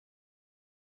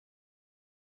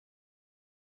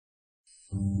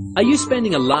Are you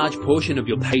spending a large portion of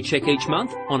your paycheck each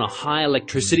month on a high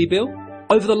electricity bill?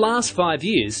 Over the last 5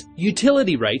 years,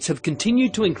 utility rates have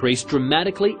continued to increase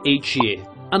dramatically each year.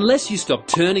 Unless you stop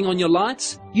turning on your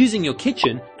lights, using your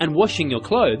kitchen, and washing your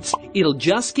clothes, it'll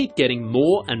just keep getting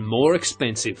more and more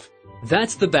expensive.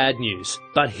 That's the bad news.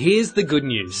 But here's the good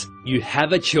news. You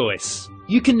have a choice.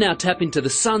 You can now tap into the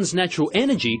sun's natural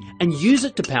energy and use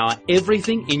it to power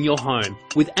everything in your home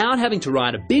without having to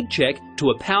write a big check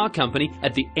to a power company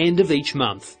at the end of each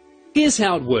month. Here's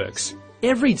how it works.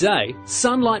 Every day,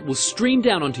 sunlight will stream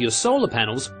down onto your solar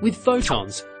panels with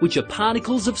photons, which are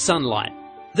particles of sunlight.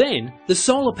 Then, the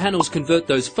solar panels convert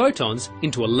those photons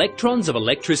into electrons of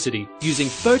electricity using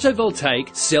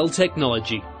photovoltaic cell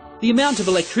technology. The amount of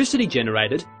electricity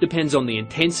generated depends on the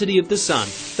intensity of the sun,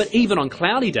 but even on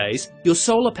cloudy days, your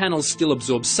solar panels still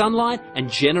absorb sunlight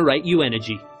and generate you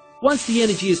energy. Once the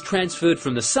energy is transferred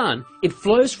from the sun, it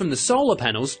flows from the solar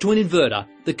panels to an inverter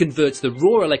that converts the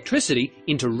raw electricity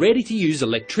into ready-to-use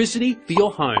electricity for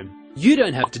your home. You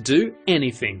don't have to do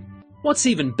anything. What's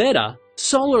even better,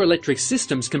 solar electric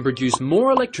systems can produce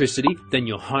more electricity than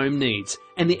your home needs,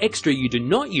 and the extra you do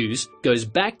not use goes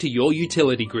back to your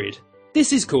utility grid.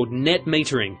 This is called net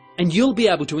metering, and you'll be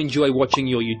able to enjoy watching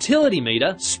your utility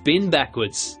meter spin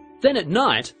backwards. Then at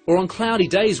night, or on cloudy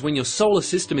days when your solar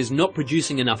system is not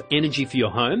producing enough energy for your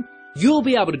home, you'll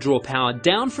be able to draw power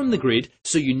down from the grid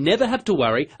so you never have to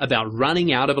worry about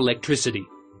running out of electricity.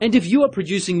 And if you are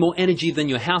producing more energy than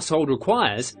your household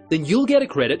requires, then you'll get a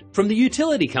credit from the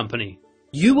utility company.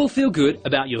 You will feel good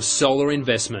about your solar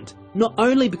investment, not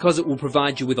only because it will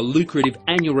provide you with a lucrative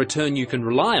annual return you can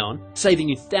rely on, saving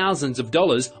you thousands of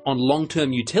dollars on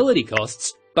long-term utility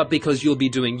costs, but because you'll be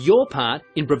doing your part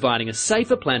in providing a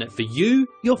safer planet for you,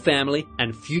 your family,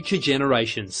 and future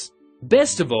generations.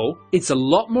 Best of all, it's a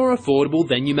lot more affordable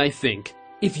than you may think.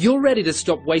 If you're ready to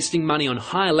stop wasting money on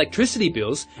high electricity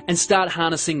bills and start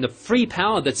harnessing the free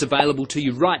power that's available to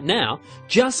you right now,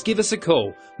 just give us a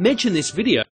call. Mention this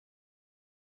video